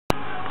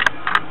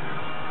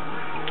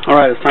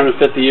Alright, it's time to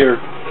fit the ear.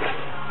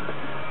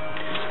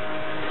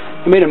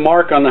 I made a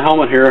mark on the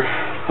helmet here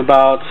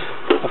about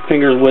a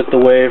finger's width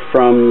away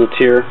from the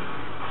tier.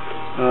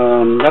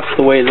 That's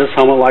the way this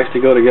helmet likes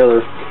to go together.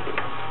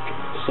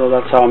 So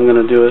that's how I'm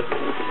going to do it.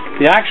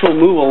 The actual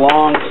move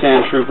along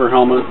Sandtrooper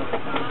helmet,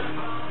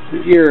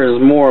 the ear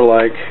is more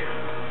like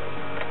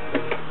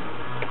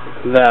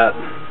that.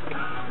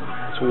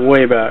 It's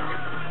way back.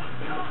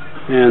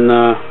 And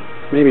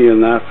maybe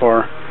even that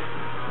far.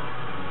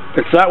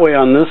 It's that way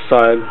on this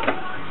side,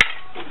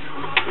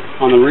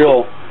 on the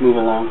real move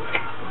along.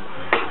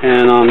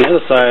 And on the other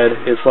side,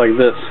 it's like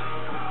this.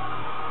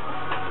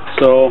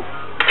 So,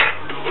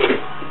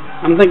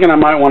 I'm thinking I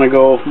might want to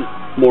go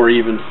more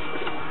even.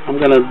 I'm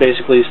going to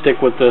basically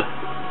stick with the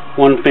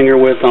one finger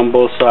width on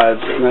both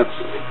sides, and that's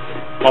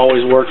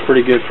always worked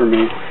pretty good for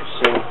me.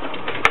 So,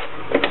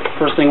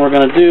 first thing we're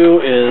going to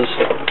do is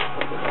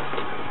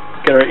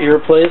get our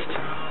ear placed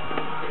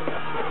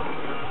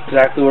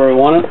exactly where we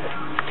want it,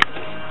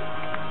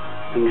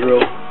 and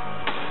drill.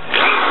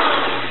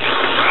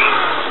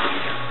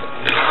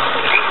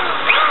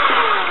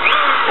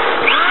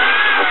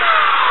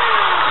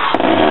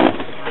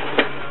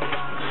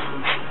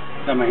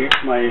 Got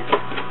my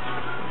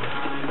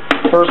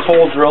first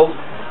hole drilled.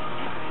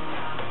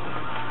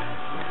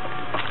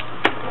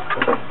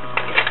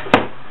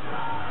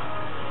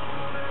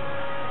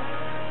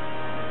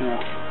 Now,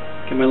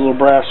 get my little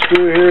brass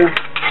screw here.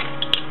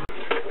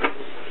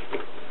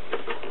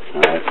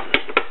 Alright,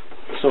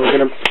 so we're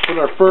going to put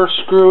our first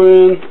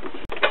screw in,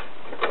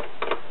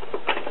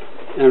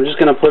 and I'm just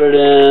going to put it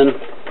in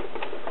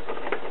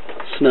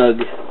snug.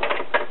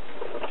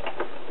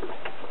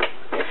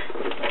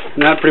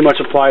 And that pretty much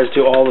applies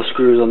to all the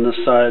screws on this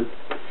side.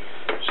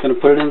 Just going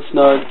to put it in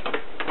snug.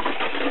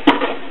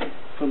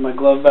 Put my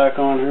glove back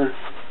on here.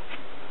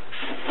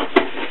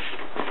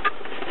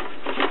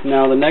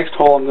 Now the next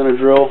hole I'm going to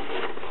drill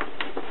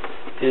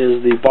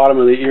is the bottom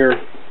of the ear.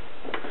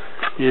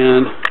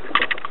 And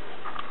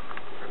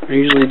I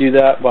usually do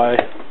that by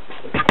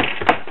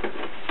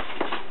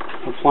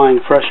applying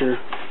pressure.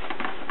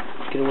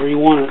 Get it where you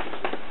want it.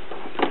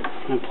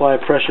 And apply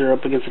pressure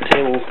up against the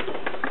table.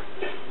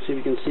 See if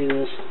you can see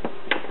this.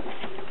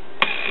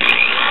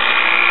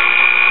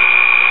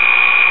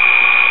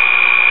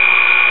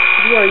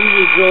 This is what I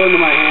usually drill into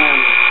my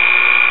hand.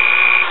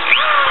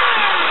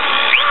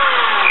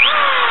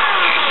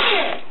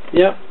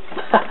 Yep.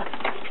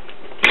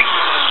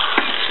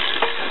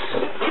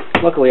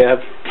 Luckily I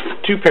have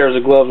two pairs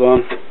of gloves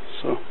on,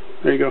 so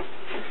there you go.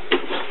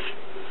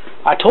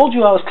 I told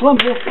you I was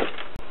clumsy.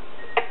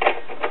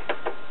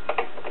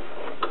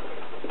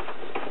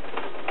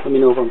 Let me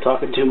know if I'm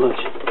talking too much.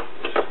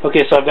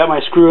 Okay, so I've got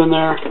my screw in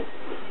there.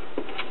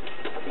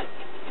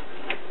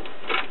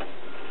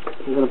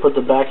 I'm going to put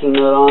the backing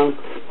nut on.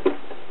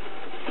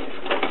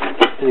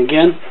 And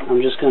again,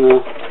 I'm just going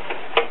to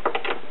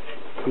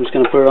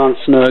put it on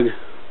snug.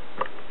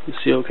 You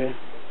see okay?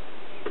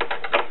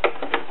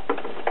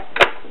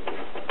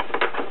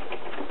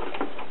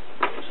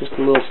 Just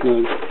a little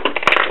snug.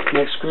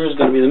 Next screw is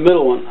going to be the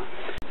middle one.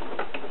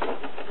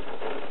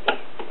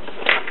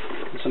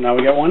 So now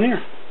we got one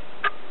ear.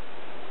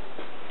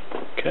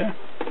 Okay.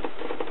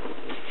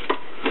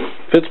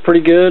 Fits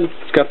pretty good.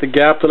 It's got the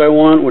gap that I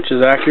want, which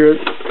is accurate.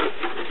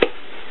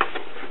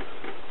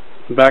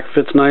 The back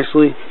fits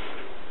nicely.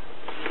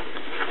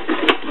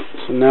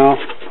 So now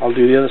I'll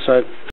do the other side.